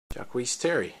Jacquese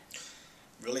Terry.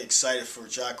 Really excited for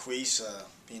Jacquese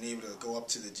being able to go up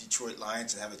to the Detroit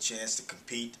Lions and have a chance to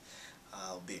compete.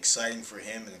 It'll be exciting for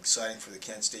him and exciting for the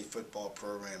Kent State football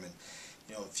program. And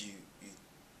you know, if you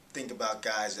think about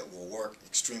guys that will work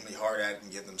extremely hard at it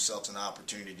and give themselves an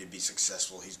opportunity to be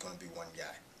successful, he's going to be one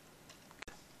guy.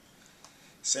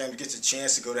 Sam gets a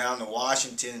chance to go down to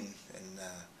Washington and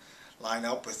line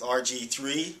up with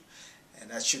RG3,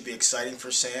 and that should be exciting for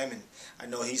Sam. And I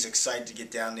know he's excited to get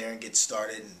down there and get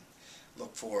started, and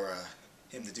look for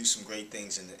him to do some great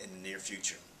things in the near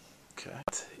future. Okay.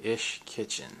 Ish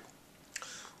Kitchen.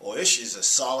 Well, Ish is a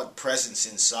solid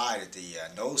presence inside at the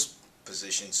nose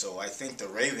position, so I think the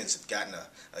Ravens have gotten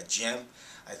a gem.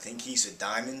 I think he's a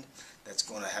diamond that's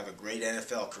going to have a great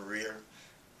NFL career.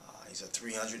 He's a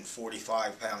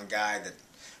 345-pound guy that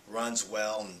runs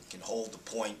well and can hold the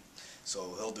point,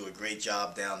 so he'll do a great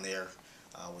job down there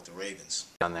with the Ravens.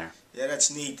 Down there. Yeah,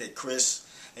 that's neat that Chris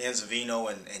Anzavino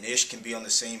and Ish can be on the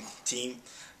same team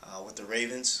with the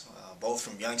Ravens, both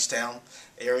from Youngstown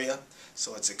area,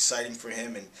 so it's exciting for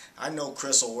him. And I know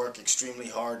Chris will work extremely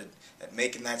hard at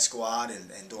making that squad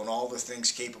and doing all the things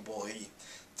capable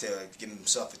to give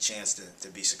himself a chance to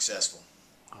be successful.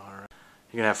 All right.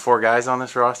 You're going to have 4 guys on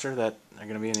this roster that are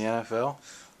going to be in the NFL?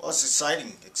 Well, it's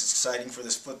exciting. It's exciting for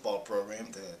this football program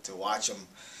to watch them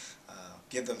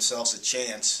give themselves a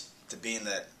chance to be in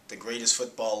the greatest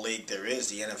football league there is,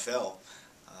 the NFL.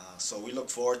 So we look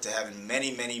forward to having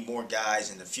many, many more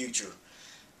guys in the future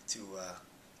to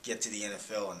get to the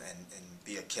NFL and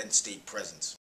be a Kent State presence.